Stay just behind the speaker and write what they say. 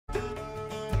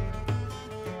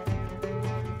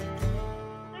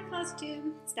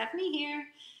Stephanie here,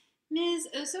 Ms.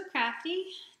 Oh So Crafty.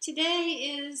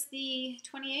 Today is the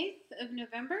 28th of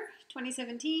November,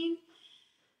 2017,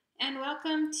 and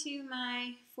welcome to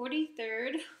my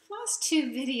 43rd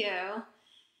Flosstube video.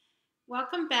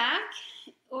 Welcome back,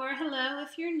 or hello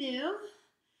if you're new.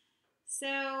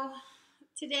 So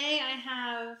today I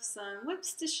have some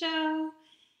whips to show.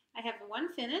 I have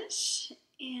one finish,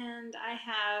 and I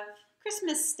have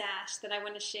Christmas stash that I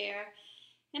want to share.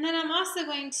 And then I'm also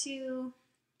going to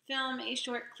film a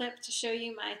short clip to show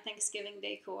you my Thanksgiving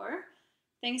decor.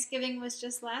 Thanksgiving was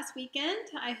just last weekend.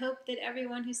 I hope that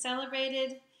everyone who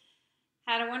celebrated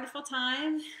had a wonderful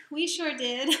time. We sure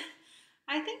did.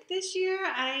 I think this year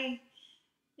I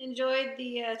enjoyed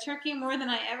the turkey more than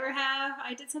I ever have.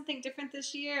 I did something different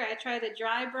this year. I tried a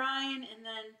dry brine, and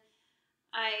then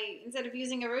instead of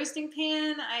using a roasting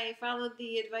pan, I followed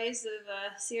the advice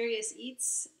of Serious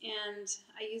Eats, and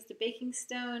I used a baking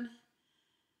stone.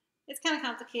 It's kind of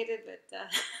complicated, but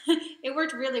it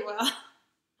worked really well.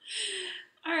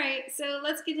 All right, so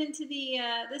let's get into the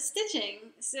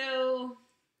stitching. So,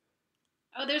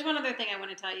 oh, there's one other thing I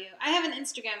want to tell you. I have an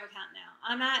Instagram account now.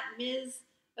 I'm at Ms.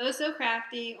 Oh So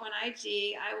Crafty on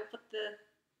IG. I will put the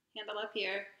handle up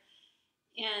here.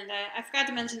 And I forgot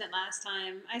to mention it last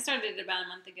time. I started it about a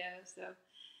month ago, so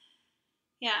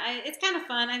yeah, it's kind of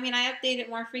fun. I mean, I update it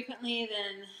more frequently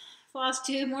than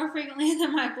Flosstube, more frequently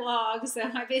than my blog, so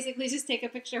I basically just take a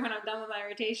picture when I'm done with my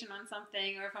rotation on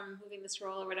something, or if I'm moving the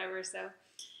scroll or whatever, so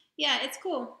yeah, it's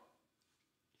cool.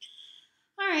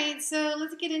 Alright, so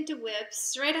let's get into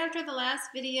whips. Right after the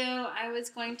last video, I was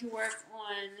going to work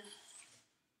on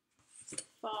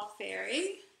Fall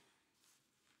Fairy.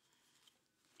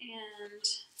 And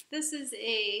this is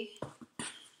a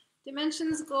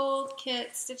Dimensions Gold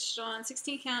kit stitched on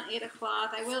 16 count 8 of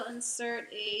cloth. I will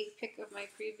insert a pic of my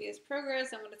previous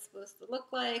progress and what it's supposed to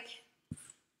look like.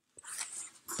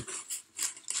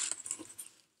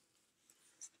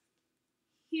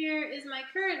 Here is my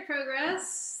current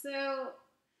progress. So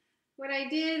what I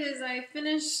did is I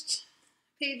finished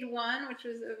page 1, which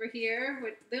was over here.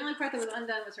 The only part that was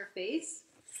undone was her face.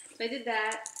 So I did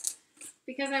that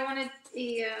because I wanted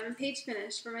a page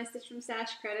finish for my Stitch from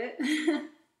Stash credit.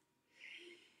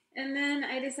 And then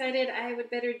I decided I would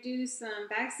better do some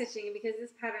backstitching because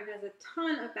this pattern has a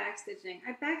ton of backstitching.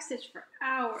 I backstitched for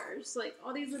hours, like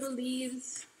all these little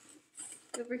leaves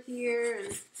over here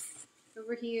and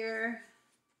over here,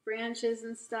 branches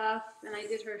and stuff, and I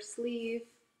did her sleeve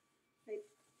right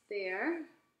there.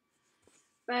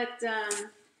 But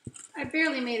I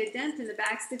barely made a dent in the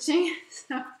backstitching,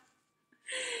 so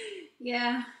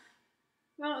yeah,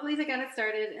 well, at least I got it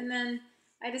started. And then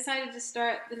I decided to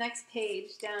start the next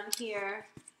page down here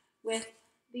with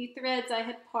the threads I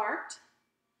had parked.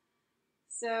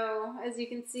 So as you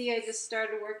can see, I just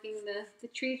started working the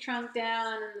tree trunk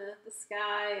down and the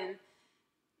sky, and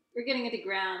we're getting into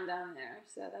ground down there.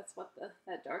 So that's what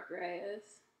that dark gray is.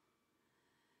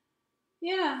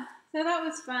 Yeah, so that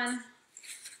was fun.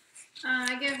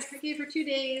 I gave her 2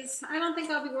 days. I don't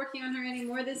think I'll be working on her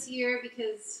anymore this year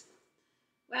because,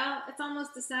 well, it's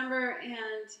almost December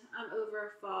and I'm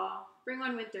over fall. Bring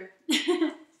on winter.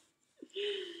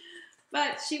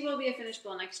 But she will be a finished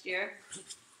goal next year.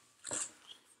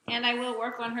 And I will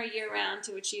work on her year-round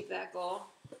to achieve that goal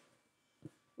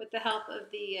with the help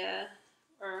of the,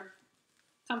 or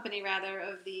company rather,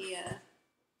 of the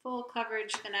Full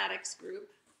Coverage Fanatics group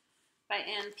by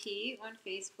Ann P. on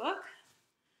Facebook.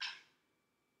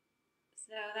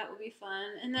 So that will be fun.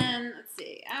 And then, let's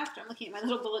see, I'm looking at my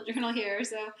little bullet journal here.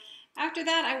 So after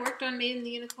that, I worked on Maiden the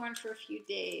Unicorn for a few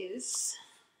days.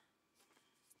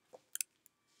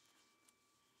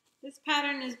 This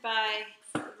pattern is by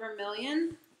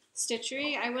Vermilion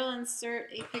Stitchery. I will insert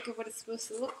a pic of what it's supposed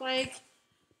to look like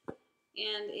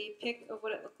and a pic of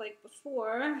what it looked like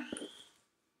before.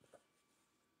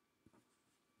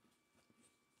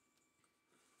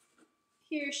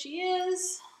 Here she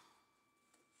is.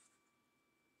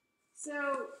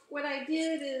 So what I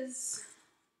did is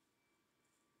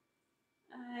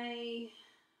I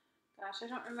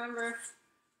don't remember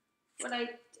what I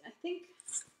think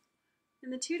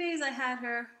in the 2 days I had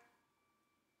her,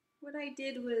 what I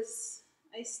did was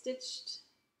I stitched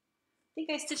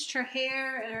her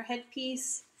hair and her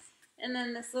headpiece, and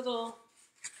then the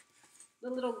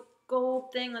little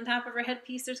gold thing on top of her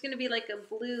headpiece. There's going to be like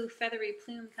a blue feathery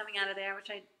plume coming out of there,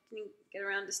 which I didn't get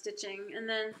around to stitching. And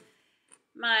then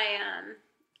my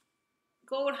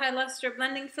gold high luster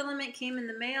blending filament came in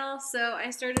the mail, so I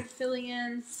started filling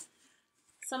in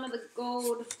some of the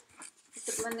gold with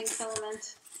the blending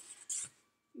filament.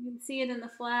 You can see it in the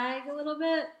flag a little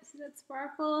bit. See that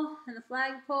sparkle? And the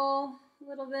flagpole a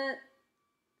little bit.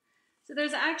 So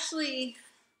there's actually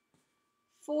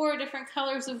 4 different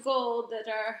colors of gold that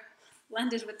are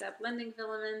blended with that blending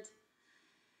filament.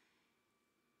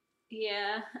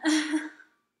 Yeah.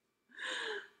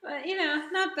 But, you know,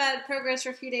 not bad progress for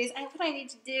a few days. What I need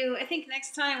to do, I think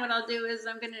next time what I'll do is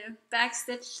I'm going to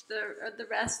backstitch the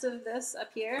rest of this up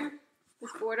here,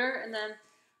 this border, and then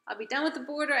I'll be done with the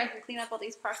border. I can clean up all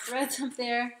these park threads up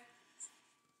there.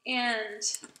 And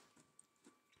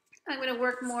I'm going to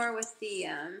work more with the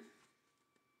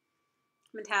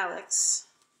metallics.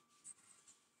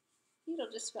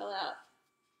 It'll just fell out.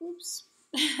 Oops.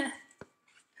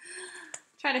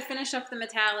 Try to finish up the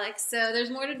metallics. So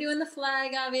there's more to do in the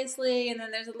flag, obviously, and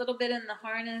then there's a little bit in the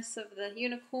harness of the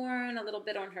unicorn, a little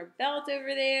bit on her belt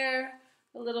over there,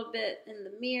 a little bit in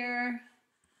the mirror.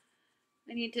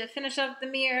 I need to finish up the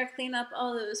mirror, clean up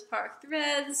all those park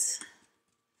threads.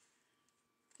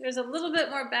 There's a little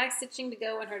bit more back stitching to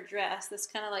go in her dress, this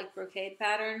kind of like brocade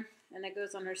pattern, and it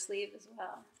goes on her sleeve as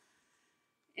well.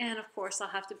 And of course I'll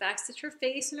have to backstitch her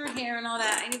face and her hair and all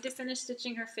that. I need to finish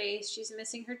stitching her face. She's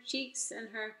missing her cheeks and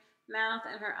her mouth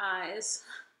and her eyes.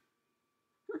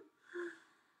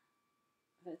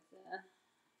 But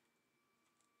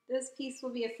this piece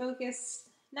will be a focus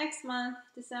next month,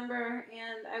 December,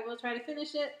 and I will try to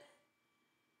finish it.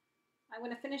 I'm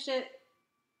going to finish it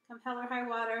come hell or high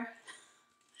water.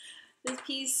 This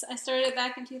piece, I started it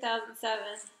back in 2007.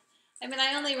 I mean,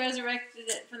 I only resurrected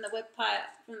it from the whip pile,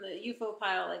 from the UFO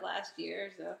pile like last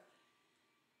year, so.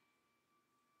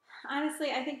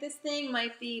 Honestly, I think this thing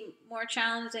might be more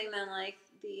challenging than like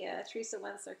the Teresa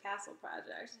Wensler Castle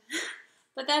project.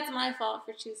 But that's my fault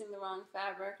for choosing the wrong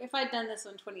fabric. If I'd done this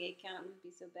on 28 count, it wouldn't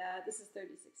be so bad. This is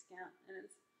 36 count, and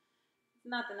it's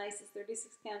not the nicest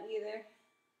 36 count either.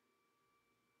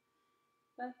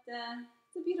 But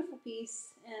it's a beautiful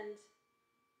piece, and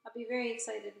I'll be very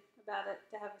excited about it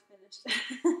to have it finished.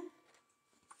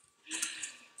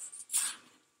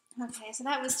 Okay, so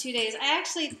that was 2 days. I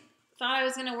actually thought I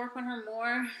was going to work on her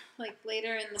more like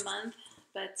later in the month,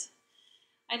 but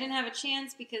I didn't have a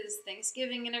chance because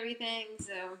Thanksgiving and everything.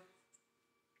 So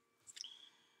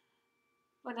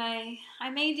what I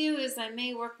may do is I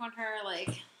may work on her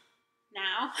like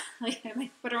now. Like I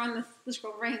might put her on the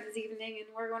scroll frame this evening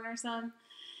and work on her some.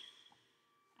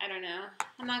 I don't know.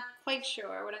 I'm not quite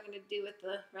sure what I'm going to do with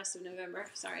the rest of November.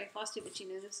 Sorry, Flosstube itchy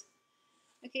nose.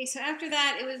 Okay, so after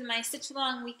that, it was my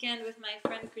stitch-along weekend with my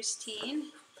friend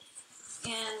Christine.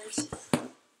 And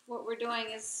what we're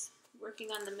doing is working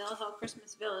on the Mill Hill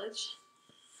Christmas Village.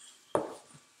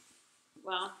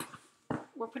 Well,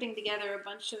 we're putting together a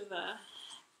bunch of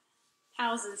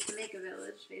houses to make a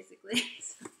village, basically.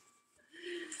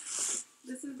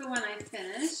 This is the one I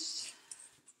finished.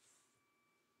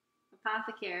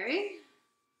 Apothecary.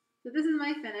 So this is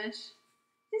my finish.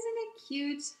 Isn't it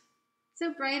cute?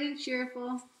 So bright and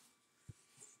cheerful.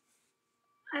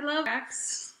 I love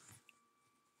cracks.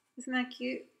 Isn't that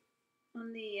cute?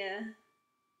 On the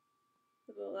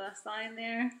little sign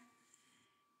there.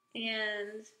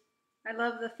 And I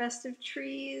love the festive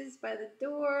trees by the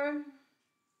door.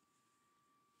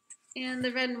 And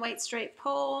the red and white striped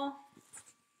pole.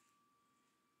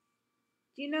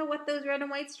 Do you know what those red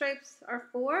and white stripes are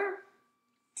for?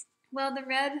 Well, the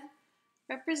red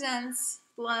represents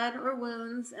blood or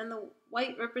wounds, and the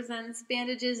white represents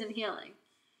bandages and healing.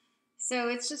 So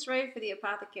it's just right for the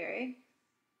apothecary.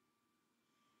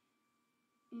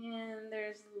 And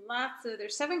there's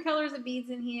there's 7 colors of beads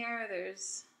in here.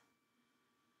 There's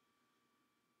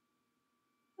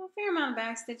a fair amount of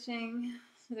back stitching.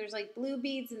 So there's like blue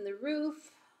beads in the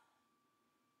roof,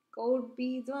 gold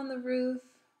beads on the roof,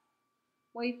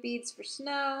 white beads for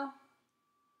snow.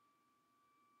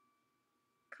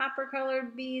 Copper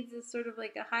colored beads is sort of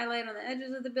like a highlight on the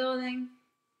edges of the building.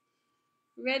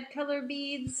 Red color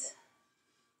beads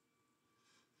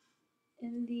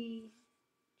in the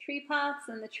tree pots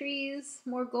and the trees.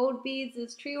 More gold beads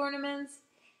as tree ornaments.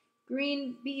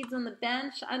 Green beads on the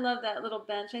bench. I love that little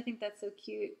bench. I think that's so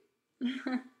cute.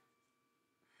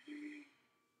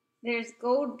 There's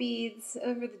gold beads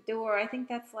over the door. I think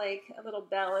that's like a little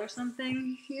bell or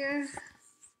something here.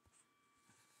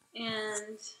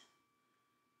 And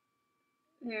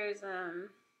there's,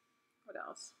 what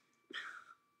else?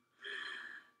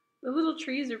 The little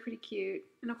trees are pretty cute.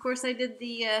 And of course I did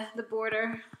the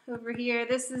border over here.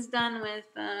 This is done with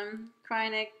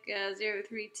Krynic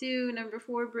 032 number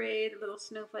 4 braid, a little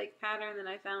snowflake pattern that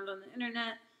I found on the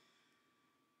internet.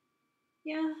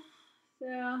 Yeah,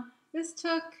 so this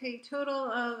took a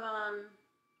total of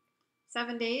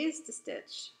 7 days to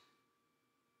stitch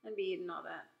and bead and all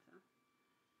that. So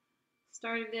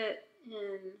started it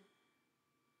in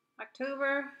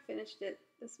October, finished it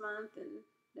this month in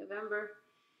November.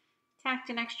 Tacked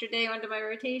an extra day onto my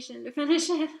rotation to finish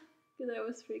it because I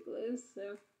was pretty close.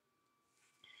 So,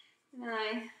 and then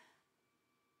I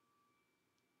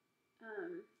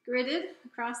gridded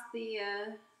across the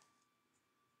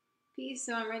piece,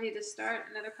 so I'm ready to start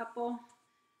another couple.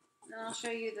 And then I'll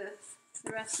show you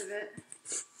the rest of it.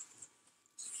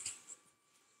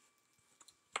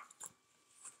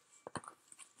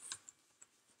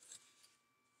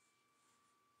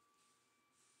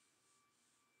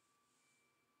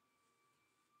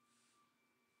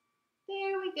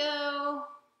 There we go.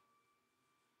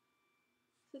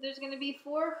 So there's going to be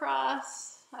 4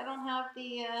 across. I don't have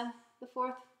the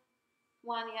fourth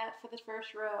one yet for the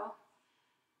first row.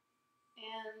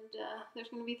 And there's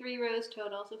going to be 3 rows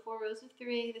total, so 4 rows of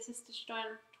 3. This is stitched on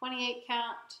 28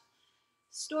 count.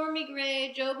 Stormy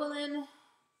gray, Jobelin.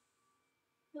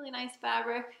 Really nice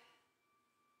fabric.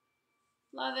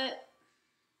 Love it.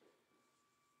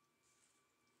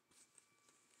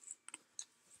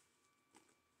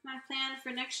 My plan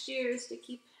for next year is to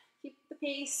keep the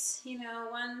pace, you know,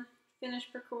 1 finish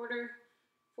per quarter,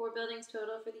 4 buildings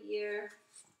total for the year.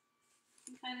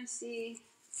 You can kind of see,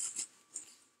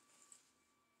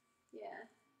 yeah,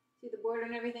 see the border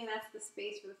and everything? That's the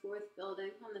space for the 4th building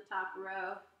on the top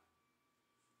row.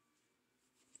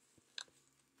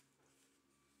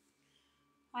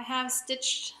 I have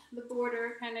stitched the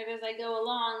border kind of as I go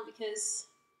along because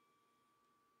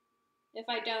if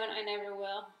I don't, I never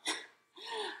will.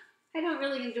 I don't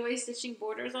really enjoy stitching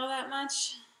borders all that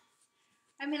much.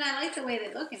 I mean, I like the way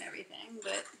they look and everything,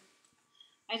 but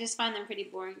I just find them pretty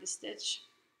boring to stitch.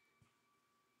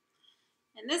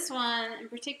 And this one in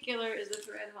particular is a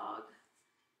thread hog.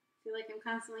 I feel like I'm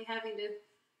constantly having to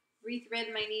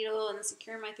rethread my needle and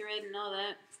secure my thread and all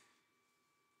that.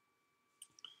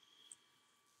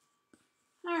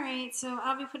 Alright, so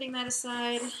I'll be putting that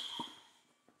aside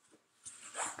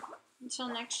until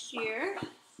next year.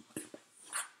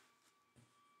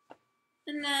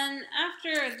 And then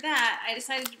after that, I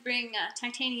decided to bring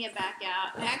Titania back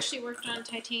out. I actually worked on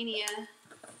Titania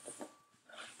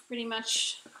pretty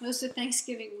much most of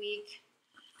Thanksgiving week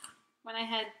when I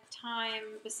had time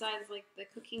besides like the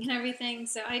cooking and everything.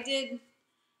 So I did,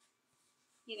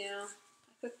 you know,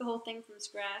 I cooked the whole thing from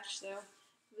scratch. So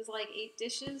it was like 8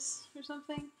 dishes or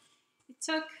something. It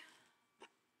took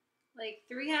like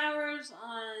 3 hours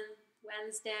on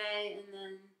Wednesday and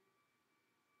then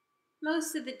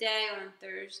most of the day on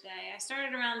Thursday. I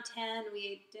started around 10. We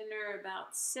ate dinner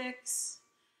about 6.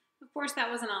 Of course, that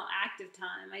wasn't all active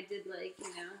time. I did, like,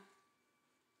 you know,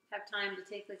 have time to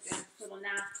take, like, a little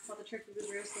nap while the turkey was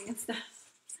roasting and stuff.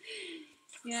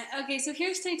 Yeah, okay, so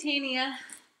here's Titania.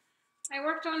 I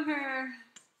worked on her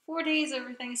 4 days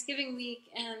over Thanksgiving week,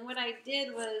 and what I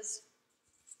did was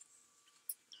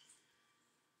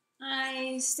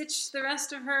I stitched the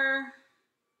rest of her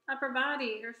upper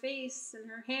body, her face, and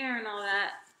her hair and all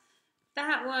that.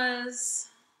 That was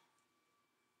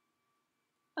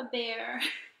a bear.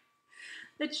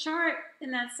 The chart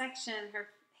in that section, her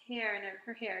hair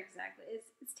exactly,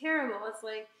 it's terrible. It's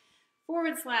like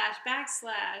forward slash,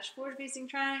 backslash, forward facing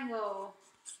triangle,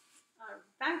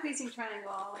 back facing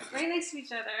triangle, like right next to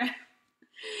each other.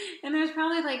 And there's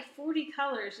probably like 40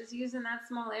 colors just used in that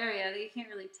small area that you can't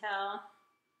really tell.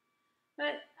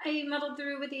 But I muddled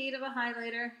through with the aid of a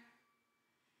highlighter.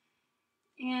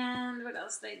 And what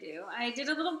else did I do? I did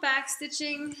a little back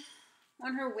stitching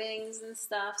on her wings and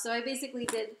stuff. So I basically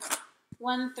did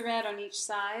 1 thread on each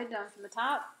side down from the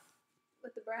top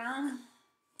with the brown.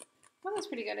 Well, that's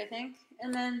pretty good, I think.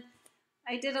 And then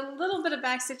I did a little bit of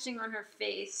back stitching on her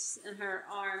face and her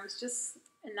arms, just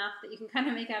enough that you can kind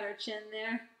of make out her chin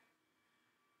there.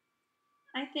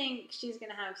 I think she's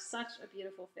going to have such a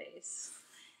beautiful face.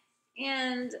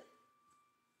 And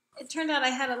it turned out I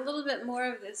had a little bit more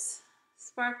of this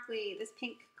sparkly, this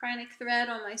pink Krynic thread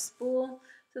on my spool.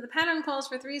 So the pattern calls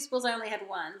for 3 spools, I only had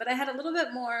 1. But I had a little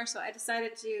bit more, so I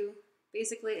decided to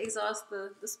basically exhaust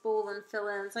the spool and fill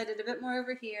in. So I did a bit more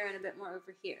over here and a bit more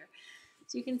over here.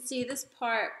 So you can see this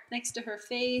part next to her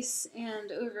face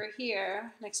and over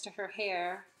here next to her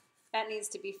hair, that needs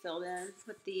to be filled in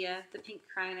with the pink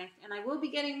Krynic. And I will be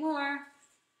getting more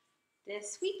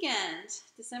this weekend,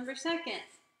 December 2nd,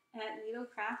 at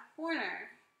Needlecraft Corner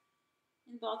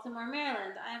in Baltimore,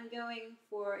 Maryland. I am going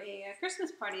for a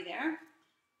Christmas party there.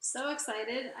 So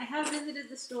excited. I have visited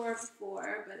the store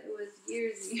before, but it was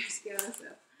years and years ago, so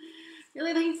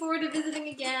really looking forward to visiting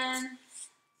again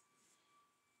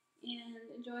and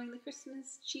enjoying the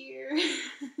Christmas cheer.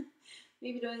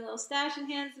 Maybe doing a little stash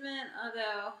enhancement,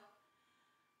 although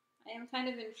I am kind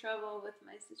of in trouble with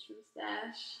my Stitch Room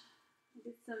stash. I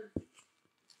did some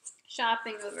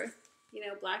shopping over you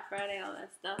know, Black Friday, all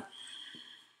that stuff.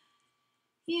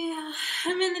 Yeah,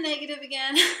 I'm in the negative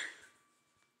again.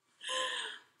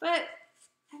 But,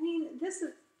 I mean,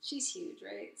 she's huge,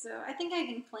 right? So I think I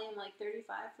can claim like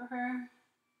 35 for her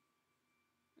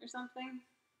or something.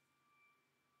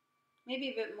 Maybe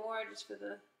a bit more just for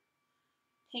the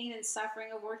pain and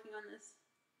suffering of working on this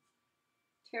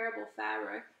terrible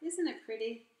fabric. Isn't it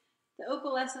pretty? The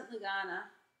opalescent Lugana.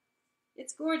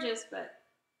 It's gorgeous, but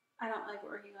I don't like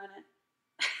working on it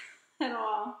at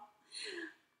all.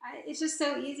 It's just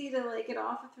so easy to like get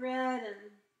off a thread,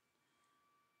 and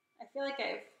I feel like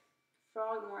I've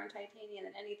frogged more in titanium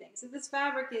than anything. So this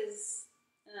fabric is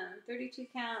 32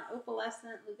 count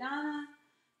opalescent Lugana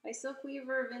by Silk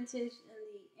Weaver, vintage in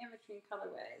the ametrine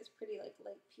colorway. It's pretty like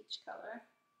light peach color.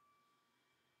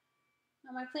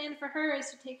 Now my plan for her is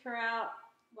to take her out,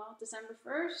 well, December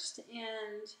 1st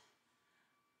and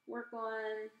work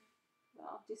on,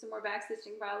 well, do some more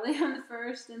backstitching probably on the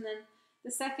 1st, and then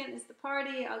the 2nd is the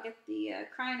party. I'll get the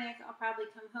Krynic. I'll probably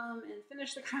come home and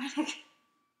finish the Krynic.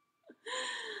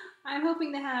 I'm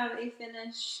hoping to have a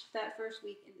finish that first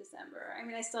week in December. I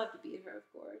mean, I still have to beat her,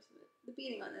 of course, but the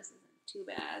beating on this isn't too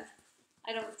bad,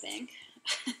 I don't think.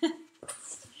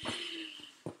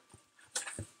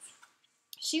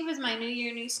 She was my New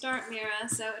Year, New Start Mira,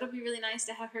 so it'll be really nice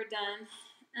to have her done.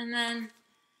 And then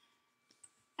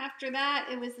after that,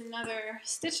 it was another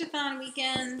Stitchathon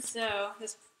weekend, so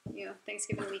this, you know,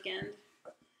 Thanksgiving weekend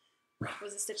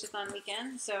was a Stitchathon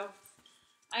weekend, so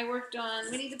I worked on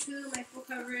Winnie the Pooh, my full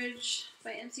coverage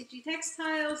by MCG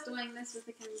Textiles, doing this with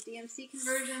the DMC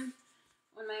conversion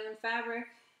on my own fabric,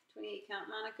 28 count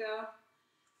Monaco.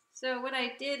 So what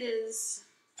I did is,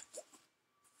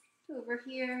 over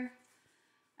here,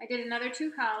 I did another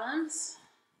 2 columns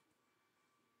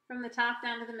from the top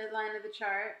down to the midline of the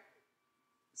chart.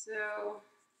 So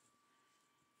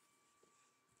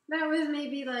that was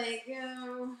maybe like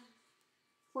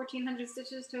 1,400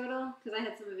 stitches total, because I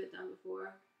had some of it done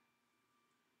before.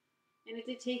 And it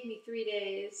did take me 3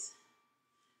 days.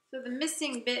 So the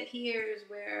missing bit here is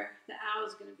where the owl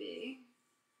is going to be.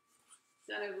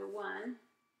 Done over 1.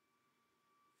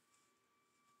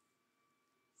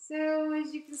 So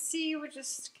as you can see, we're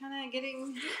just kind of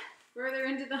getting further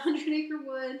into the 100-acre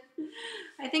wood.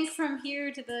 I think from here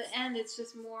to the end, it's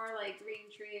just more like green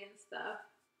tree and stuff.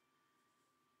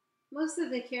 Most of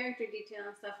the character detail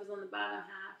and stuff was on the bottom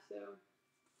half, so.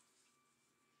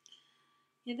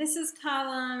 Yeah, this is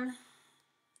column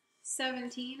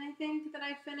 17, I think, that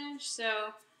I finished.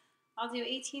 So I'll do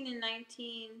 18 and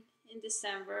 19 in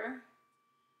December,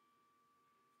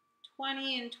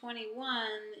 20 and 21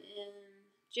 in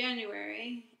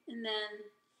January, and then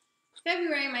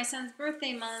February, my son's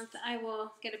birthday month, I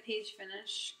will get a page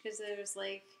finish, because there's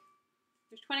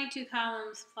 22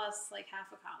 columns plus like half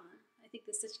a column. I think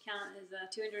the stitch count is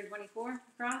 224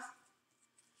 across.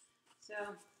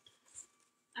 So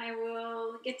I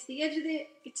will get to the edge of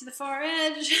get to the far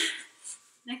edge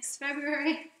next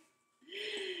February,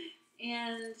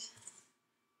 and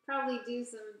probably do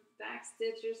some back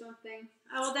stitch or something.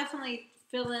 I will definitely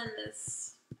fill in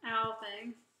this owl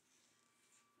thing,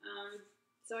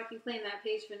 so I can claim that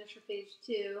page finish for page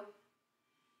 2.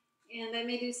 And I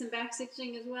may do some back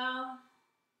stitching as well.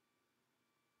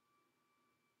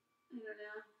 I don't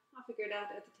know. I'll figure it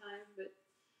out at the time, but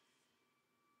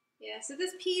yeah. So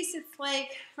this piece, it's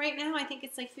like right now I think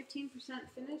it's like 15%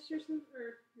 finished or something.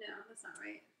 Or no, that's not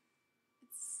right.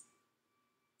 It's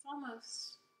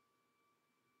almost.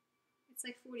 It's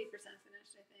like 40%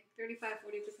 finished, I think.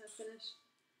 35–40% finished.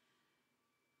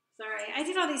 Sorry, I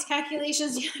did all these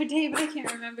calculations the other day, but I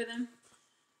can't remember them.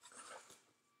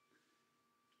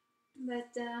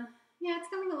 But yeah, it's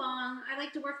coming along. I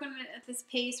like to work on it at this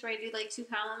pace where I do like 2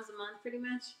 columns a month pretty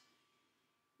much.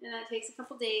 And that takes a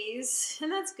couple days,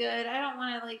 and that's good. I don't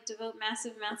want to like devote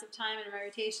massive amounts of time in my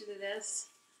rotation to this.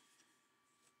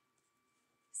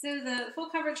 So the full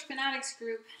coverage fanatics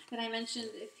group that I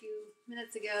mentioned a few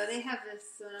minutes ago, they have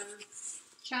this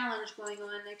challenge going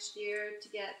on next year to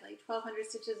get like 1,200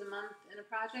 stitches a month in a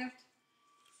project,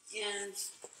 and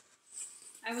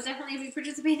I will definitely be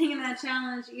participating in that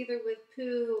challenge either with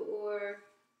Pooh or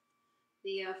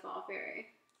the Fall Fairy.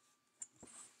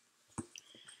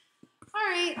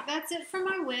 Alright, that's it for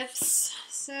my whips.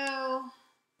 So,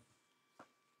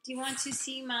 do you want to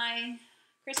see my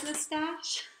Christmas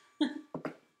stash?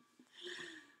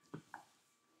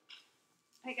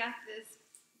 I got this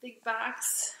big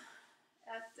box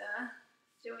at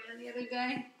Joanne the other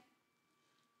day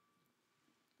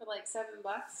for like $7.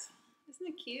 Isn't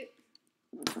it cute?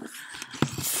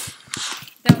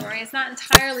 Don't worry. It's not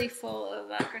entirely full of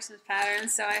Christmas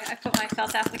patterns, so I put my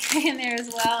felt applique in there as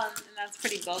well, and that's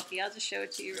pretty bulky. I'll just show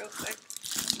it to you real quick.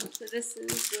 So this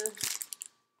is the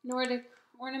Nordic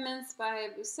Ornaments by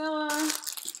Busilla.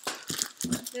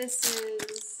 This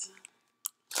is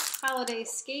Holiday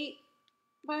Skate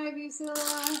by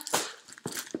Busilla.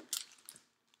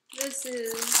 This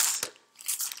is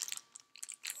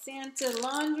Santa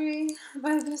Laundry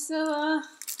by Busilla.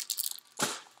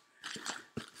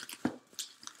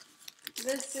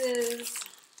 This is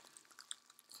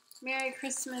Merry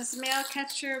Christmas Mail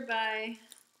Catcher by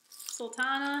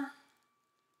Sultana.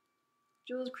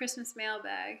 Jeweled Christmas Mail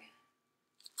Bag.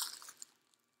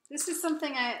 This is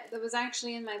something that was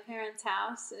actually in my parents'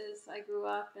 house as I grew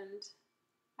up, and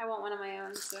I want one of my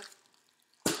own, so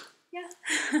yeah.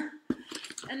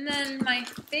 And then my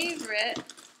favorite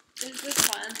is this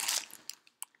one.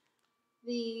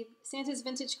 The Santa's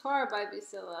Vintage Car by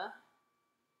Busilla.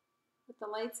 With the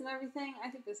lights and everything. I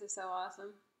think this is so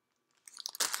awesome.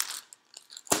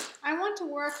 I want to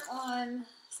work on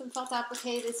some felt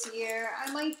applique this year. I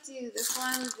might do this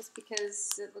one just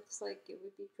because it looks like it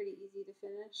would be pretty easy to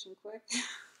finish and quick.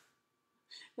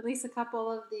 At least a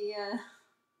couple of the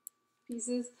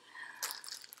pieces.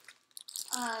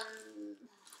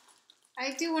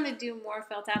 I do want to do more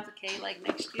felt applique like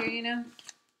next year, you know.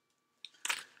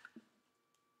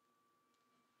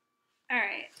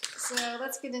 Alright, so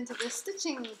let's get into the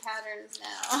stitching patterns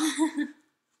now.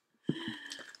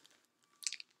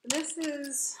 This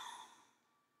is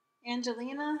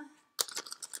Angelina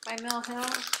by Mill Hill.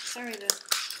 Sorry, the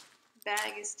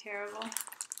bag is terrible.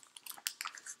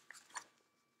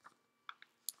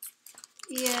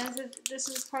 Yeah, this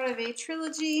is part of a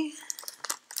trilogy.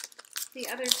 The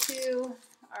other two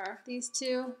are these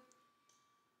two,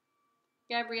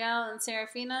 Gabrielle and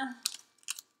Serafina.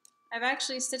 I've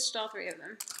actually stitched all three of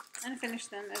them and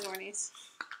finished them as ornies.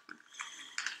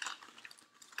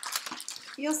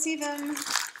 You'll see them,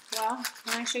 well,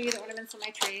 when I show you the ornaments on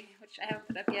my tree, which I haven't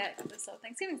put up yet because there's still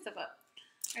Thanksgiving stuff up.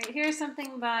 All right, here's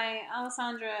something by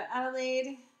Alessandra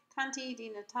Adelaide, Canti di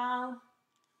Natale.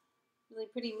 Really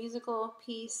pretty musical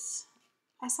piece.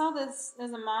 I saw this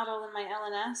as a model in my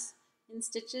LNS in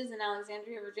Stitches in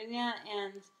Alexandria, Virginia,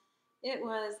 and it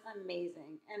was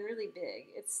amazing and really big.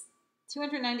 It's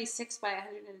 296 by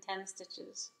 110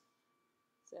 stitches.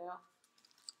 So,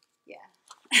 yeah.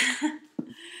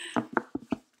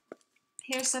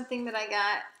 Here's something that I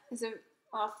got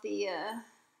off the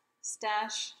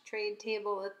stash trade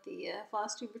table at the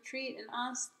Flosstube retreat in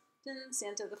Austin.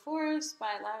 Santa of the Forest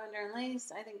by Lavender and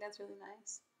Lace. I think that's really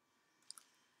nice.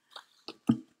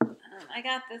 I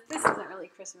got this. This isn't really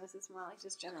Christmas. It's more like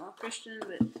just general Christian,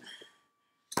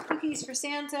 but Cookies for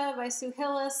Santa by Sue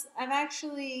Hillis. I've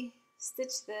actually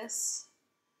stitched this.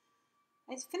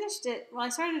 I finished it, well, I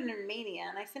started in Mania,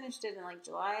 and I finished it in like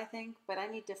July, I think, but I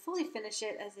need to fully finish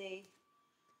it as a,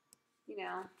 you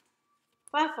know,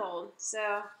 flat fold.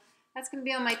 So that's going to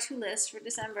be on my to list for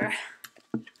December.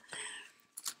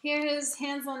 Here is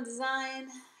Hands on Design,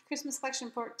 Christmas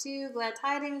Collection Part 2, Glad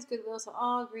Tidings, Goodwill to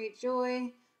All, Great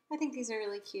Joy. I think these are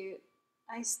really cute.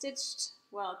 I stitched,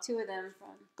 well, two of them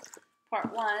from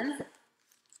Part 1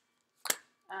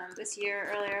 this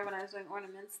year earlier when I was doing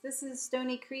ornaments. This is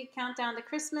Stony Creek Countdown to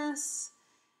Christmas.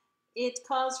 It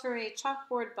calls for a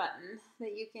chalkboard button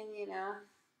that you can, you know,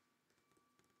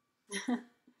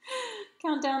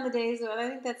 count down the days with. I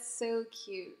think that's so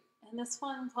cute. And this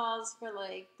one calls for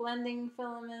like blending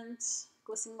filament,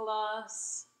 glisten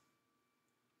gloss.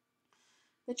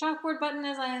 The chalkboard button,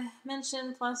 as I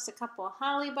mentioned, plus a couple of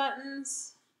holly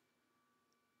buttons.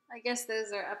 I guess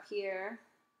those are up here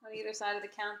on either side of the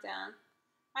countdown.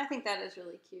 I think that is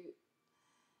really cute.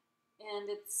 And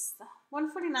it's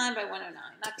 149 by 109,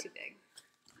 not too big.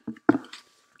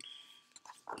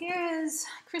 Here is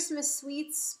Christmas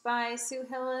Sweets by Sue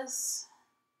Hillis.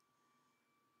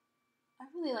 I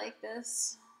really like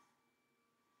this.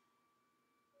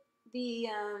 The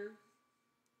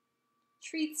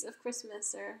treats of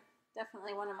Christmas are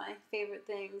definitely one of my favorite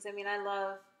things. I mean, I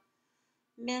love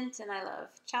mint and I love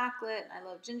chocolate. I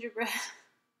love gingerbread.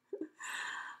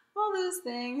 All those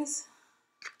things.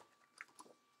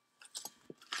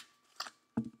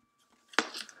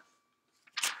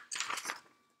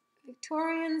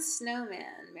 Victorian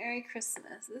Snowman, Merry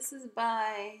Christmas. This is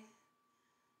by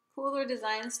Cooler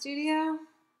Design Studio.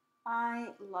 I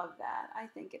love that. I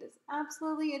think it is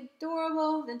absolutely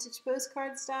adorable, vintage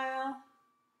postcard style.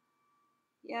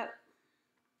 Yep.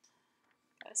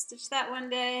 Gotta stitch that one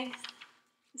day.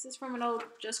 This is from an old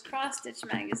Just Cross Stitch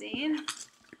magazine.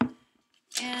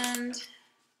 And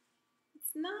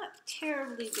it's not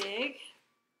terribly big.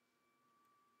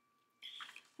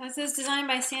 This is designed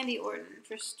by Sandy Orton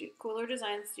for Cooler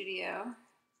Design Studio.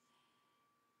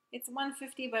 It's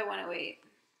 150 by 108.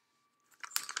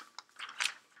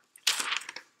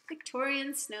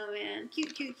 Victorian snowman.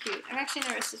 Cute, cute, cute. I've actually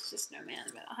never stitched a snowman,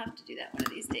 but I'll have to do that one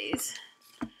of these days.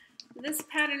 This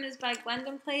pattern is by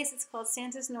Glendon Place. It's called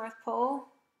Santa's North Pole.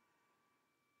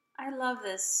 I love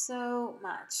this so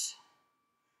much.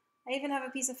 I even have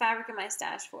a piece of fabric in my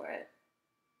stash for it.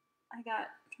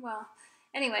 Well,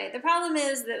 anyway, the problem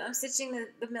is that I'm stitching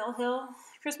the Mill Hill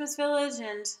Christmas Village,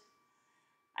 and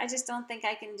I just don't think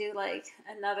I can do like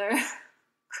another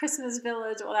Christmas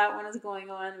Village while that one is going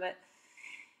on, but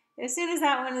as soon as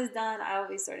that one is done, I will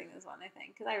be starting this one, I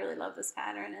think, because I really love this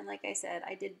pattern. And like I said,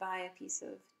 I did buy a piece of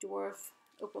dwarf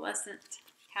opalescent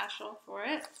cashel for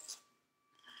it.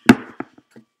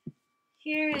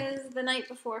 Here is The Night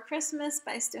Before Christmas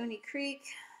by Stony Creek.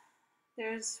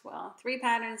 There's, well, 3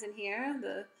 patterns in here.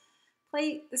 The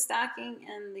plate, the stocking,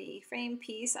 and the frame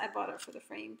piece. I bought it for the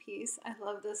frame piece. I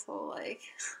love this whole, like,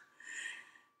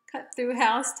 cut-through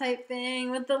house type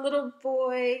thing with the little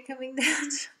boy coming down.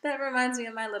 That reminds me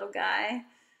of my little guy.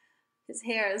 His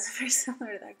hair is very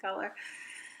similar to that color.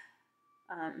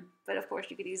 But of course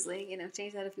you could easily,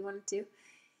 change that if you wanted to.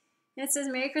 And it says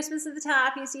Merry Christmas at the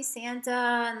top. You see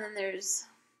Santa, and then there's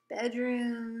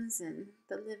bedrooms and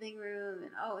the living room,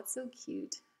 and oh, it's so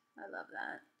cute. I love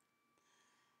that.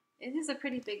 It is a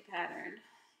pretty big pattern.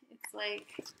 It's like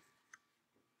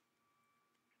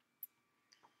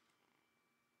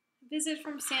Visit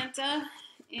from Santa,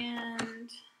 and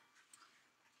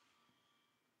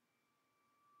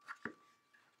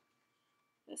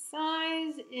the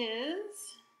size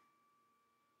is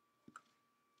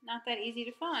not that easy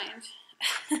to find.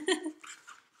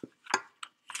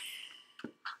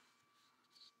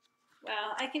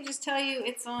 Well, I can just tell you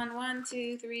it's on 1,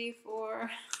 2, 3, 4,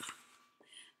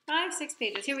 5, 6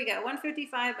 pages. Here we go,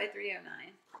 155 by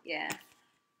 309. Yeah,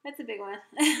 that's a big one.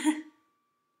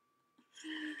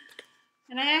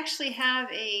 And I actually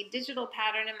have a digital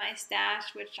pattern in my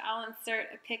stash, which I'll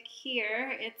insert a pic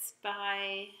here. It's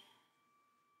by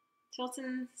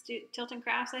Tilton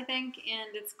Crafts, I think,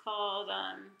 and it's called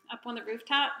Up on the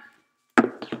Rooftop.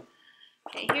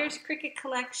 Okay, here's Cricket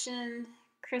Collection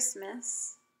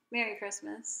Christmas. Merry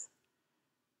Christmas.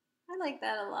 I like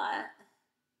that a lot.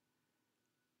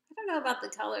 I don't know about the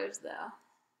colors, though.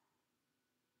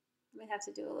 I might have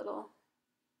to do a little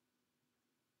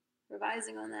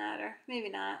revising on that, or maybe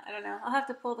not. I don't know. I'll have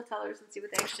to pull the colors and see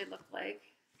what they actually look like.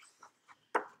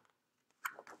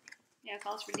 Yeah, it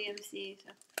calls for DMC.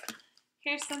 So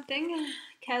here's something.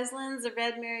 Keslin's A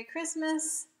Red Merry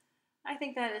Christmas. I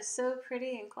think that is so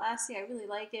pretty and classy. I really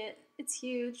like it. It's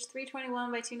huge.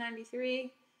 321 by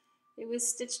 293. It was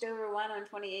stitched over 1 on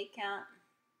 28 count.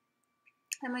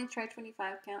 I might try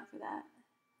 25 count for that.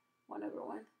 1 over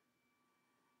 1.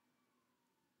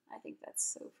 I think that's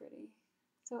so pretty.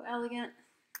 So elegant.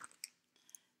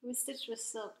 It was stitched with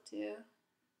silk too.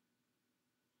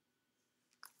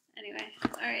 Anyway,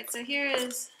 alright, so here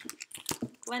is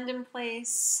Glendon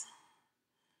Place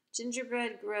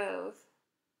Gingerbread Grove.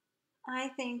 I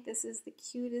think this is the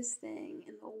cutest thing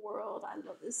in the world. I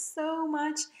love this so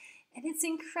much. And it's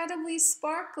incredibly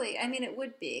sparkly. I mean, it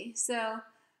would be. So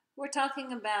we're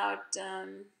talking about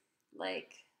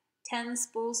like 10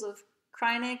 spools of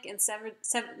Krynic in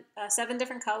seven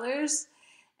different colors,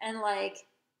 and like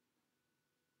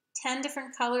 10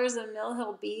 different colors of Mill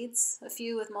Hill beads, a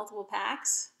few with multiple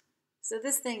packs. So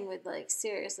this thing would like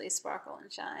seriously sparkle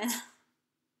and shine.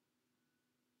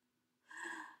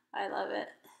 I love it.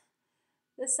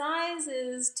 The size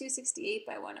is 268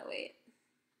 by 108.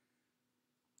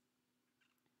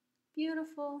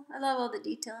 Beautiful. I love all the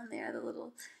detail in there. The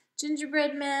little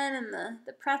gingerbread men and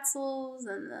the pretzels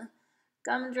and the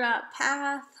gumdrop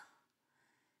path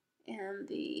and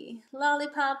the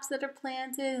lollipops that are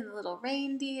planted and the little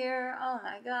reindeer. Oh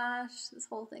my gosh, this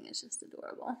whole thing is just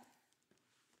adorable.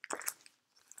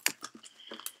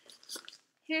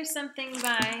 Here's something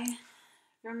by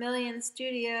Vermilion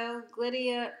Studio,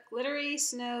 Glittery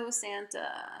Snow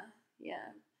Santa.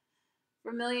 Yeah,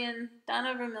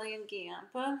 Donna Vermilion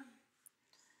Giampa.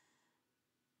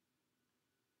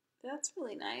 That's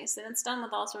really nice, and it's done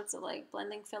with all sorts of like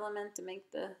blending filament to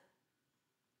make the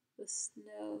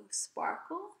snow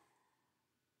sparkle.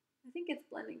 I think it's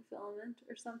blending filament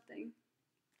or something,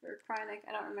 or Krynic,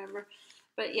 I don't remember.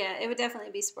 But yeah, it would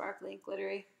definitely be sparkly,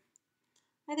 glittery.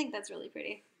 I think that's really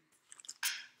pretty.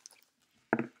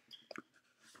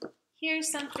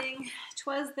 Here's something,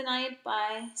 'Twas the Night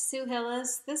by Sue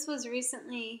Hillis. This was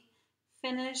recently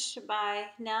finished by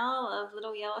Nell of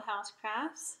Little Yellow House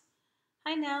Crafts.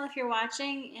 Hi Nell, if you're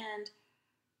watching, and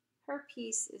Her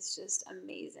piece is just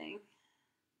amazing.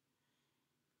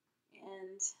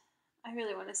 And I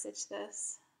really want to stitch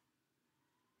this.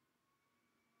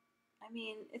 I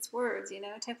mean, it's words, you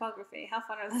know, typography. How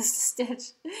fun are those to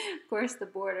stitch? Of course, the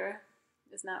border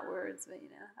is not words, but you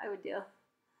know, I would deal.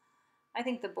 I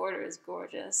think the border is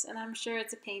gorgeous, and I'm sure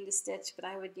it's a pain to stitch, but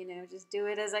I would, you know, just do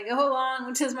it as I go along,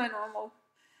 which is my normal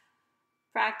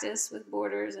practice with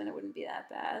borders, and it wouldn't be that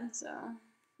bad. So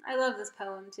I love this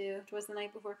poem too. "'Twas the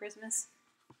Night Before Christmas."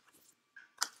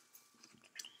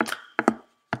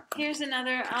 Here's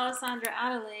another Alessandra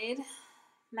Adelaide,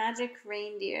 Magic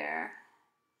Reindeer.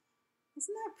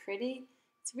 Isn't that pretty?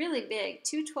 It's really big,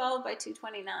 212 by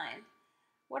 229.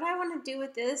 What I want to do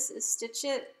with this is stitch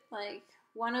it like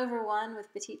 1/1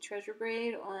 with petite treasure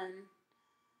braid on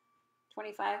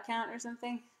 25 count or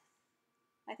something.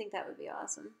 I think that would be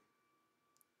awesome.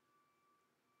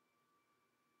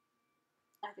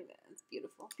 I think that's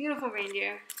beautiful. Beautiful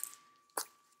reindeer.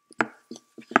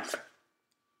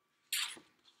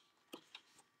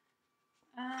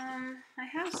 I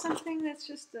have something that's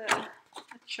just a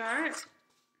chart.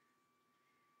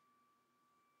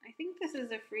 I think this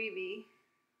is a freebie.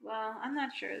 Well, I'm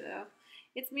not sure though.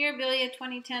 It's Mirabilia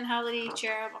 2010 Holiday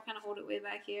Cherub. I'll kind of hold it way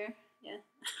back here. Yeah.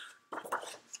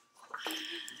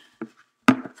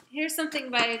 Here's something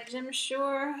by Jim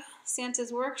Shore,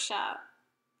 Santa's Workshop.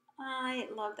 I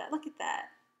love that. Look at that.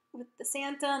 With the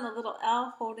Santa and the little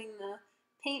elf holding the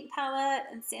paint palette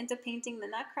and Santa painting the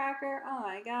nutcracker. Oh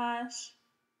my gosh.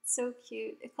 So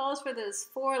cute. It calls for those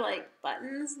 4 like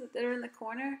buttons that are in the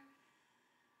corner.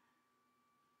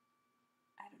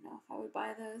 I don't know if I would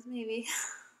buy those, maybe.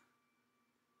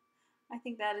 I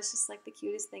think that is just like the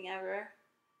cutest thing ever.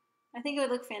 I think it would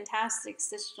look fantastic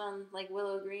stitched on like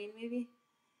willow green, maybe.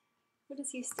 What is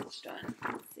he stitched on?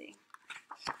 Let's see.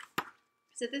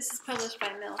 So this is published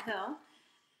by Mill Hill,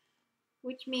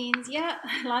 which means, yeah,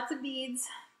 lots of beads,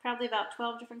 probably about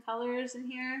 12 different colors in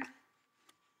here.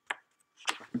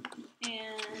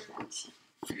 And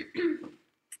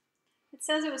it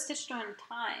says it was stitched on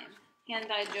time,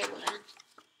 hand-dyed Jolene.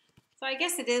 So I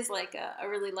guess it is like a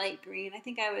really light green. I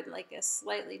think I would like a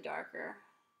slightly darker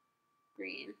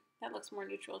green. That looks more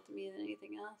neutral to me than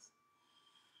anything else.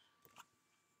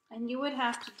 And you would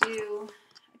have to do,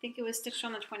 I think it was stitched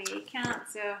on the 28 count,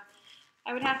 so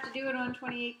I would have to do it on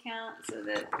 28 count so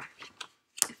that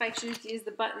if I choose to use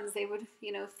the buttons, they would,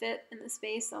 you know, fit in the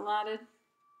space allotted.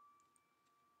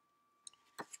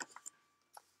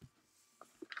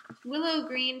 Willow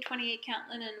green 28 count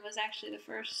linen was actually the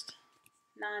first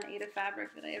non-Aida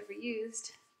fabric that I ever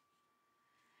used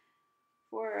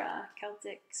for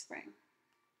Celtic spring.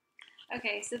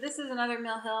 Okay, so this is another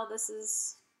Mill Hill. This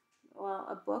is, well,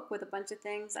 a book with a bunch of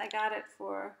things. I got it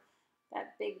for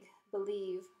that big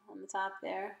Believe on the top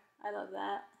there. I love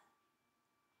that.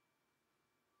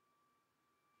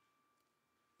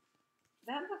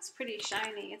 That looks pretty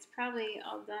shiny. It's probably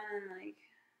all done in like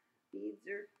beads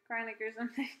or Kreinik or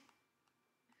something.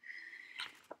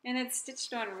 And it's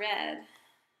stitched on red.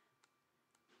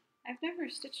 I've never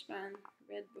stitched on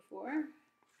red before.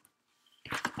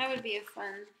 That would be a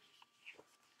fun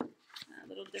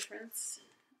little difference.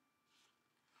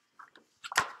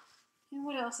 And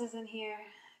what else is in here?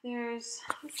 There's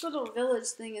this little village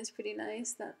thing is pretty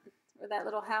nice, or that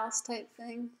little house type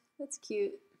thing. That's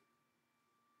cute.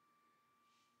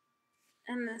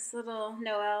 And this little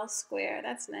Noel square,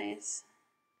 that's nice.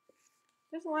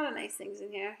 There's a lot of nice things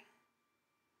in here.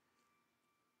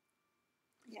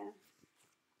 Yeah.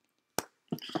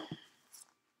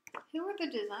 Who are the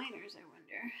designers, I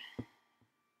wonder?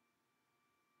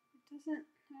 It doesn't,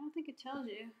 I don't think it tells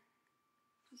you.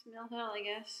 Just Mill Hill, I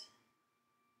guess.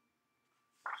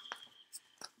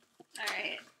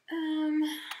 Alright,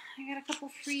 I got a couple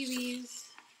freebies.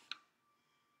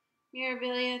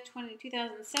 Mirabilia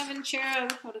 2007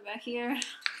 Cherub, hold it back here.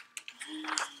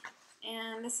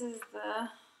 And this is the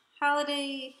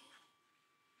Holiday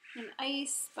in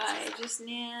Ice by Just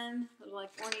Nan, little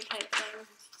like orny type thing.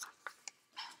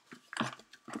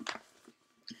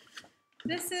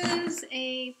 This is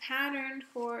a pattern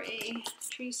for a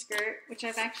tree skirt, which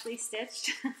I've actually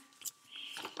stitched.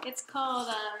 It's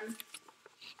called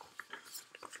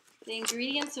The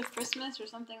Ingredients of Christmas or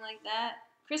something like that.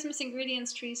 Christmas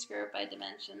Ingredients Tree Skirt by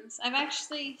Dimensions. I've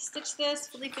actually stitched this,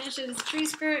 fully finished it as a tree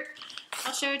skirt.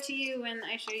 I'll show it to you when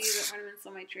I show you the ornaments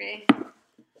on my tray.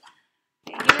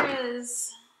 Okay, here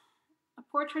is a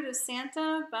portrait of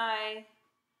Santa by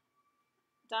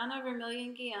Donna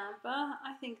Vermillion Giampa.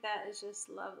 I think that is just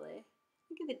lovely.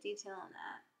 Look at the detail on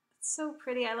that. It's so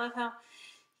pretty. I love how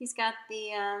he's got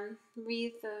the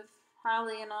wreath of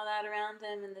holly and all that around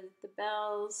him and the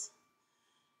bells.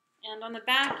 And on the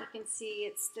back, you can see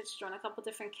it's stitched on a couple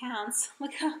different counts.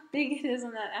 Look how big it is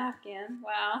on that afghan.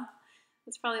 Wow.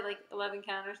 It's probably like 11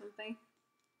 count or something.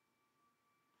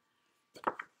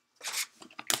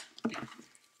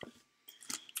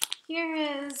 Here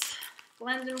is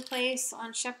Blend in Place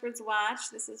on Shepherd's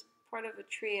Watch. This is part of a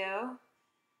trio.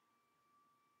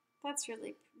 That's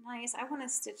really nice. I want to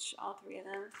stitch all three of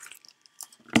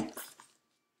them.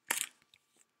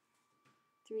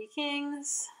 3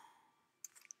 Kings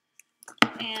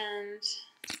and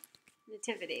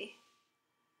Nativity.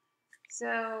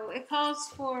 So it calls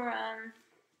for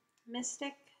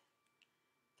Mystic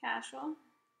Casual.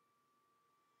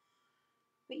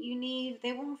 But you need,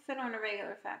 they won't fit on a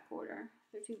regular fat quarter.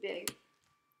 They're too big.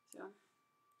 So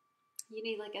you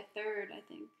need like a third, I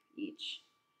think, each.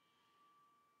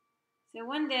 So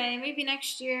one day, maybe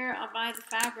next year, I'll buy the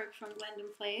fabric from Blend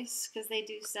in Place because they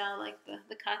do sell like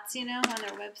the cuts, you know, on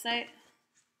their website.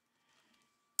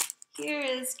 Here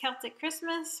is Celtic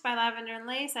Christmas by Lavender and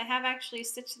Lace. I have actually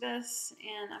stitched this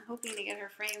and I'm hoping to get her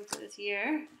framed for this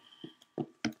year.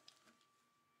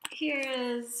 Here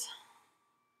is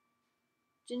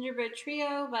Gingerbread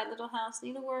Trio by Little House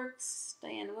Needleworks,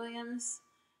 Diane Williams.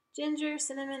 Ginger,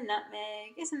 cinnamon,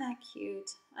 nutmeg. Isn't that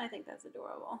cute? I think that's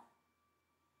adorable.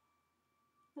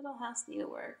 Little House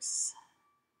Needleworks.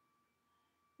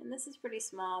 And this is pretty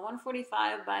small,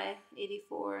 145 by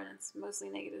 84, and it's mostly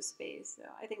negative space, so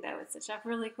I think that would stitch up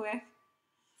really quick.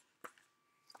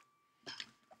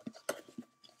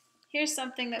 Here's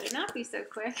something that would not be so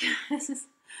quick. This is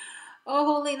Oh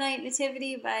Holy Night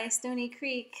Nativity by Stony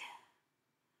Creek.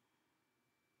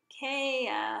 Kay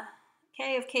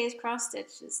of Kay's Cross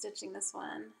Stitch is stitching this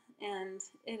one, and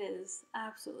it is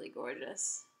absolutely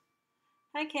gorgeous.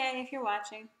 Hi Kay, if you're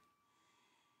watching.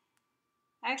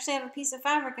 I actually have a piece of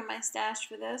fabric in my stash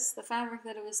for this, the fabric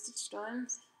that it was stitched on.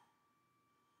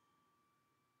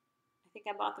 I think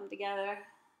I bought them together.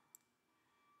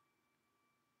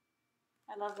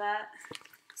 I love that.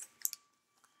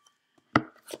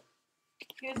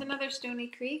 Here's another Stony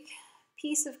Creek,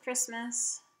 Piece of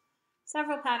Christmas.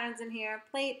 Several patterns in here,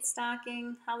 plate,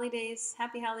 stocking, holidays,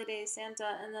 happy holidays,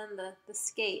 Santa, and then the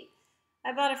skate.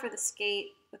 I bought it for the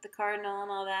skate with the cardinal and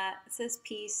all that. It says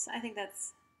peace. I think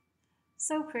that's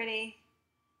so pretty.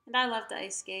 And I love the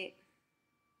ice skate.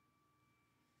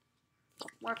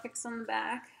 More pics on the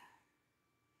back.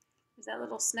 There's that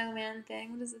little snowman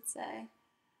thing. What does it say?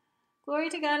 Glory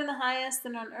to God in the highest,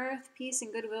 and on earth, peace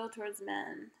and goodwill towards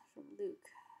men. From Luke.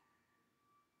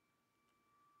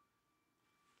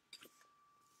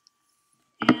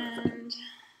 And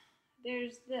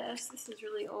there's this. This is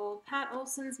really old. Pat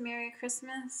Olson's Merry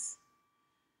Christmas.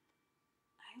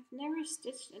 I've never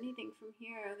stitched anything from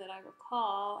here that I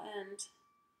recall, and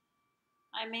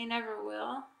I may never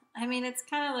will. I mean, it's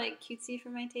kind of like cutesy for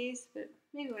my taste, but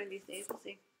maybe one of these days, we'll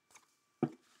see.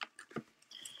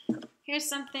 Here's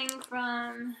something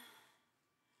from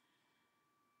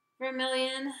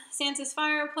Vermilion, Santa's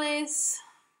Fireplace,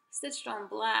 stitched on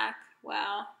black.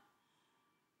 Wow.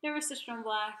 Never stitched on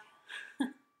black.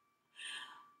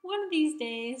 One of these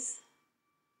days.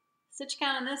 Stitch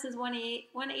count on this is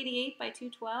 188 by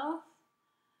 212.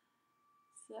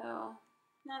 So,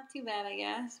 not too bad, I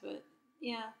guess, but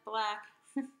yeah, black.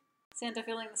 Santa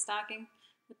filling the stocking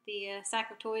with the sack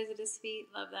of toys at his feet.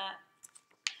 Love that.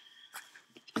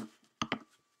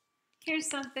 Here's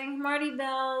something. Marty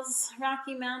Bell's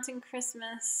Rocky Mountain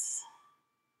Christmas.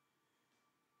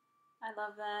 I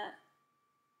love that.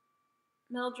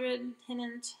 Mildred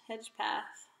Hinnant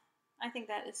Hedgepath. I think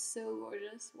that is so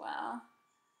gorgeous. Wow.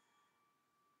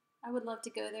 I would love to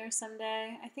go there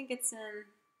someday. I think it's in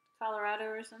Colorado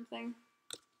or something.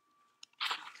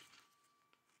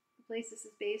 The place this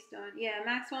is based on. Yeah,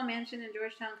 Maxwell Mansion in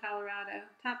Georgetown, Colorado.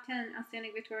 Top 10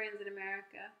 outstanding Victorians in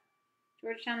America.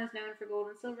 Georgetown is known for gold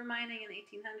and silver mining in the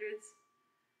 1800s.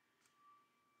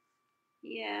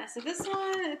 Yeah, so this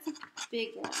one, it's a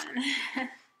big one.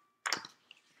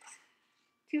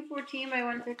 214 by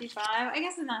 155. I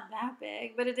guess it's not that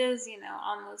big, but it is, you know,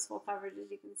 almost full coverage,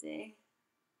 as you can see.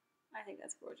 I think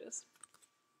that's gorgeous.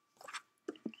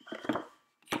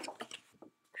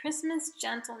 Christmas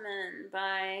Gentleman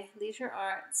by Leisure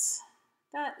Arts.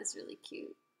 That is really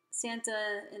cute.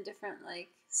 Santa in different, like,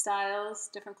 styles,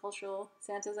 different cultural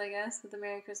Santas, I guess, with the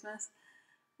Merry Christmas.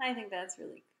 I think that's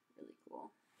really, really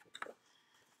cool.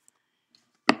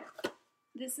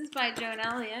 This is by Joan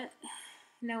Elliott.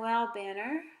 Noel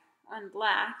banner on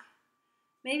black.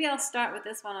 Maybe I'll start with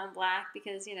this one on black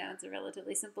because, you know, it's a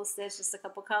relatively simple stitch, just a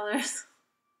couple colors.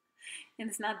 And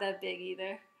it's not that big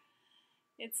either.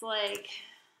 It's like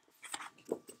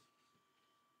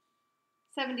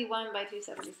 71 by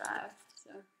 275. So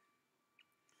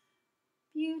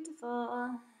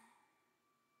Beautiful.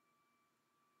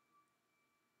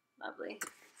 Lovely.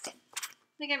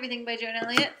 Like everything by Joan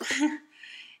Elliott.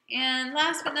 And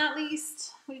last but not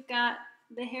least, we've got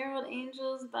The Herald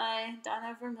Angels by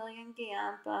Donna Vermillion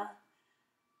Giampa.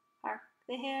 Hark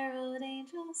the herald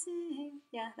angels sing.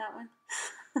 Yeah, that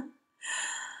one.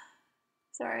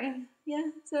 Sorry. Yeah,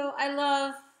 so I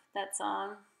love that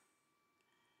song.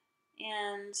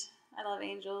 And I love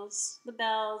angels, the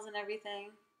bells and everything.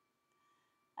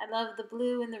 I love the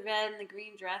blue and the red and the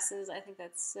green dresses. I think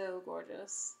that's so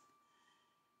gorgeous.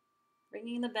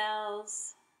 Ringing the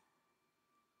bells.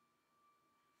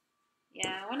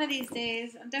 Yeah, one of these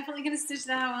days, I'm definitely going to stitch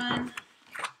that one.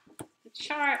 The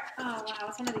chart, oh wow,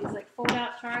 it's one of these like fold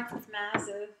out charts. It's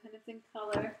massive and it's in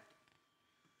color.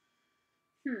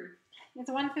 It's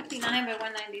 159 by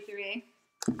 193.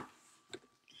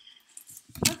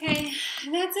 Okay,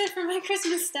 that's it for my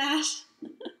Christmas stash.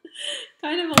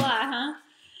 Kind of a lot, huh?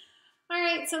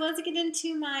 Alright, so let's get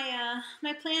into my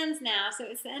my plans now. So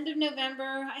it's the end of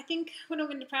November. I think what I'm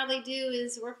going to probably do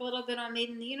is work a little bit on Made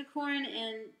in the Unicorn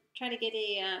and try to get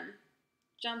a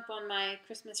jump on my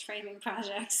Christmas framing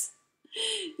projects.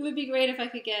 It would be great if I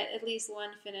could get at least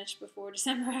one finished before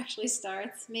December actually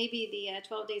starts. Maybe the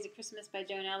 12 Days of Christmas by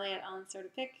Joan Elliott I'll insert a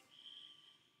pic.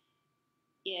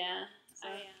 Yeah, so,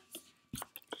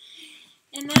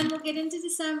 and then we'll get into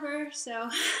December, so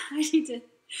I need to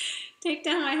take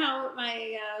down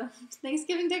my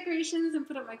Thanksgiving decorations and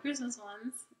put up my Christmas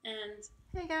ones. And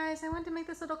hey guys, I want to make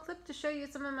this little clip to show you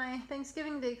some of my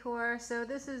Thanksgiving decor. So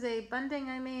this is a bunting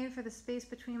I made for the space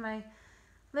between my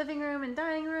living room and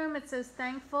dining room. It says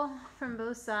thankful from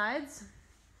both sides.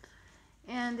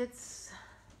 And it's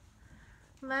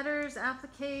letters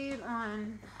appliqued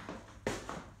on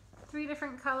 3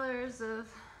 different colors of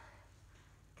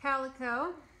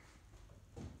calico.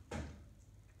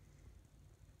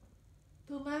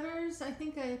 The letters, I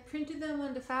think I printed them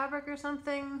onto fabric or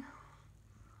something,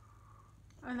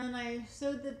 and then I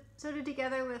sewed it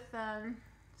together with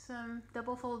some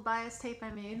double fold bias tape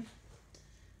I made.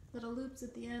 Little loops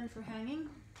at the end for hanging.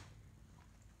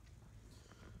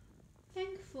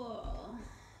 Thankful.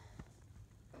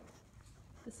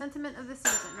 The sentiment of the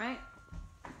season, right?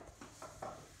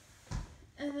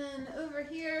 And then over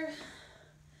here,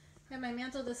 I have my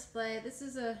mantle display. This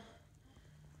is a...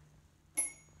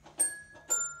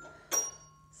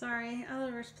 Sorry,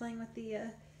 Oliver's playing with the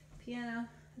piano,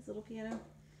 his little piano.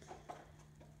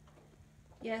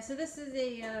 Yeah, so this is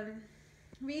a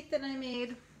wreath that I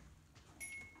made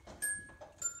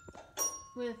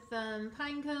with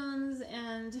pine cones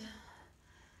and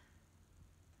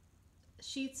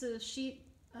sheets of sheet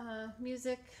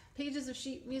music, pages of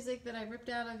sheet music that I ripped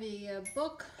out of a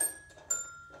book,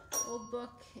 old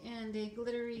book, and a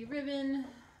glittery ribbon.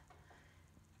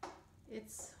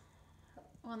 It's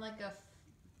on like a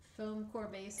foam core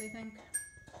base, I think.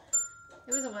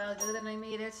 It was a while ago that I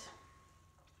made it.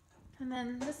 And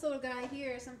then this little guy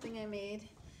here is something I made.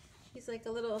 He's like a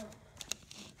little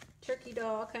turkey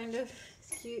doll, kind of.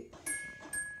 He's cute.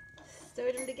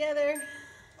 Sewed him together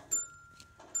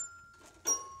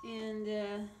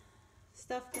and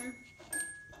stuffed him.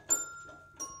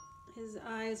 His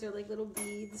eyes are like little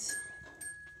beads.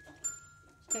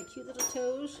 Got cute little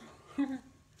toes.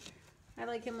 I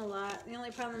like him a lot. The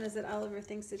only problem is that Oliver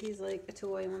thinks that he's like a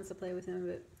toy and wants to play with him,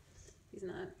 but he's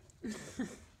not.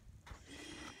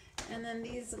 And then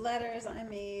these letters I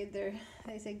made,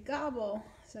 they say gobble.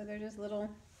 So they're just little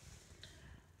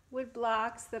wood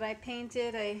blocks that I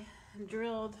painted. I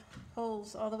drilled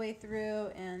holes all the way through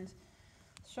and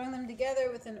strung them together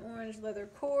with an orange leather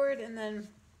cord. And then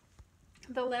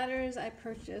the letters I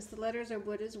purchased, the letters are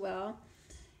wood as well.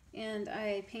 And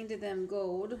I painted them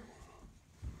gold.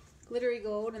 Glittery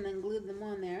gold, and then glued them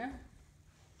on there.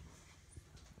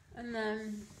 And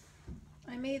then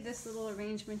I made this little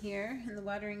arrangement here in the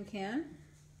watering can.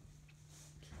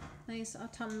 Nice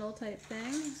autumnal type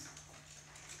thing.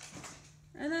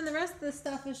 And then the rest of the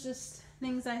stuff is just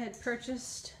things I had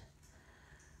purchased.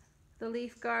 The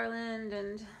leaf garland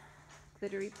and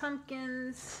glittery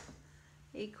pumpkins,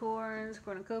 acorns,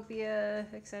 cornucopia,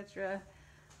 etc.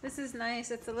 This is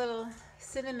nice. It's a little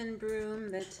cinnamon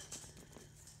broom that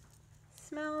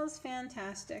smells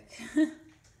fantastic.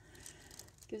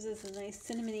 Gives us a nice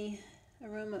cinnamony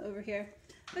aroma over here.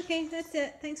 Okay, that's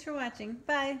it. Thanks for watching.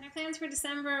 Bye. My plans for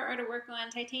December are to work on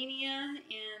Titania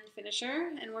and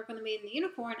Finisher, and work on the Made in the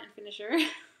Unicorn and Finisher.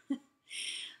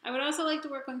 I would also like to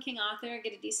work on King Arthur,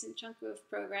 get a decent chunk of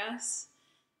progress.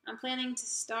 I'm planning to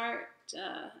start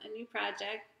a new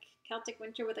project, Celtic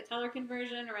Winter with a color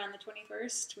conversion, around the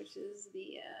 21st, which is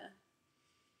the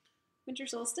winter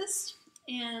solstice.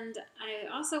 And I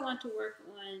also want to work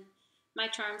on my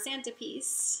Charm Santa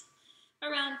piece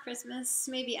around Christmas,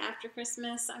 maybe after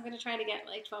Christmas. I'm going to try to get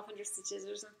like 1,200 stitches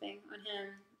or something on him.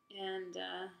 And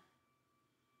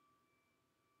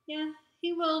yeah,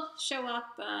 he will show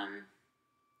up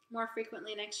more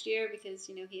frequently next year because,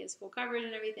 you know, he has full coverage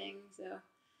and everything. So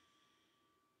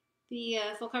the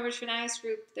full coverage fanatics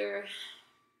group, their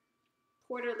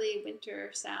quarterly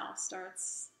winter sale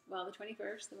starts, well, the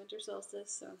 21st, the winter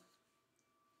solstice. So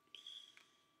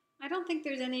I don't think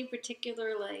there's any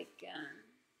particular, like,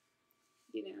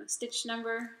 you know, stitch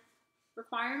number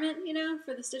requirement, you know,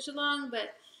 for the stitch along,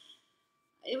 but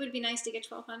it would be nice to get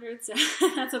 1,200, so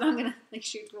that's what I'm gonna like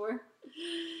shoot for.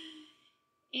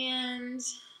 And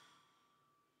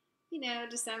you know,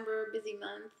 December, busy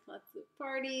month, lots of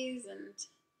parties and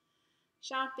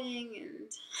shopping and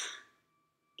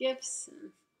gifts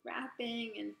and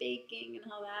wrapping and baking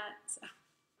and all that. So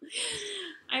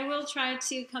I will try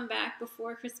to come back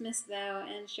before Christmas though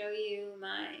and show you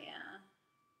my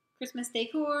Christmas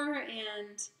decor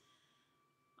and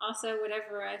also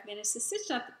whatever I've managed to stitch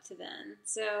up to then.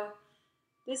 So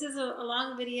this is a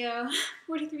long video,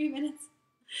 43 minutes.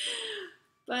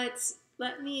 But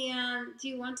let me, do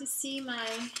you want to see my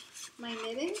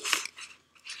knitting?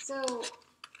 So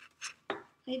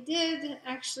I did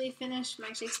actually finish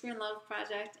my Shakespeare in Love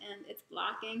project and it's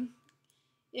blocking.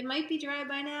 It might be dry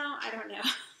by now, I don't know.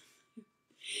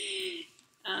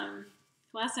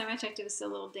 Last time I checked it was still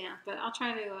a little damp, but I'll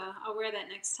try to, I'll wear that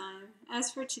next time.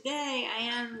 As for today, I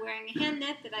am wearing a hand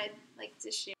knit that I'd like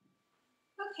to share.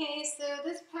 Okay, so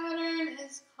this pattern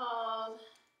is called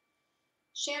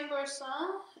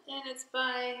Chambourcin, and it's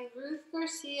by Ruth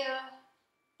Garcia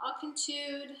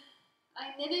Alcantude.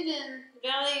 I knitted in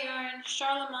Valley Yarn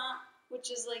Charlemont, which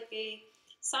is like a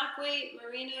sock weight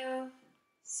merino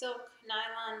silk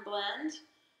nylon blend.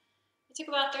 It took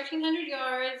about 1,300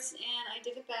 yards, and I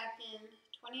did it back in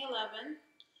 2011.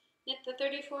 Knit the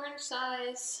 34-inch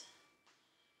size.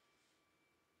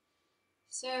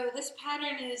 So this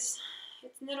pattern is,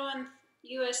 it's knit on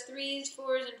US 3s,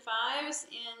 4s, and 5s,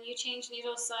 and you change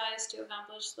needle size to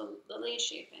accomplish the lace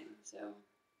shaping. So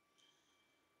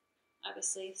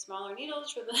obviously smaller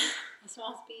needles for the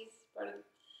smallest piece, part of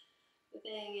the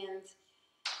thing, and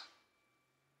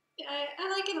I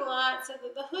like it a lot. So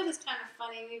the hood is kind of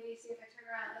funny. Maybe see if I turn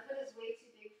around. The hood is way too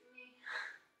big for me.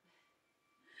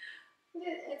 But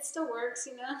it still works,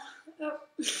 you know.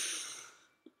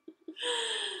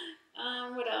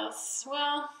 Oh. What else?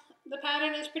 Well, the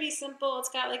pattern is pretty simple. It's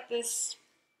got like this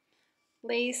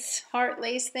lace, heart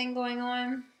lace thing going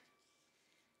on.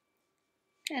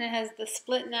 And it has the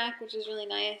split neck, which is really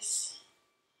nice.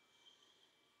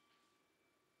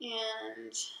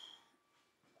 And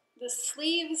the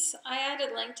sleeves, I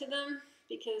added length to them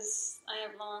because I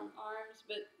have long arms,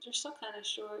 but they're still kind of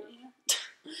short, you know.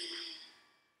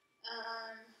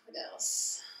 What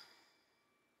else?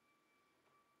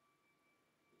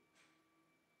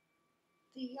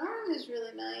 The yarn is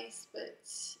really nice, but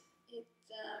it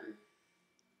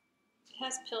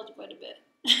has pilled quite a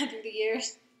bit through the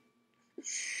years.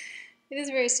 It is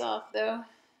very soft, though.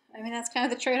 I mean, that's kind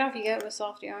of the trade-off you get with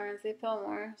soft yarns. They pill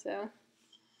more, so.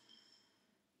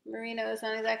 Merino is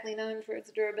not exactly known for its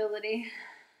durability.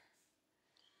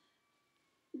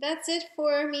 That's it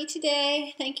for me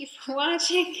today. Thank you for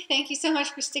watching. Thank you so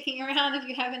much for sticking around if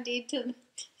you have indeed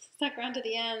stuck around to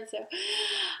the end. So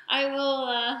I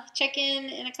will check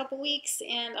in a couple weeks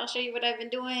and I'll show you what I've been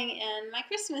doing and my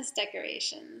Christmas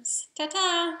decorations.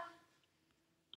 Ta-ta!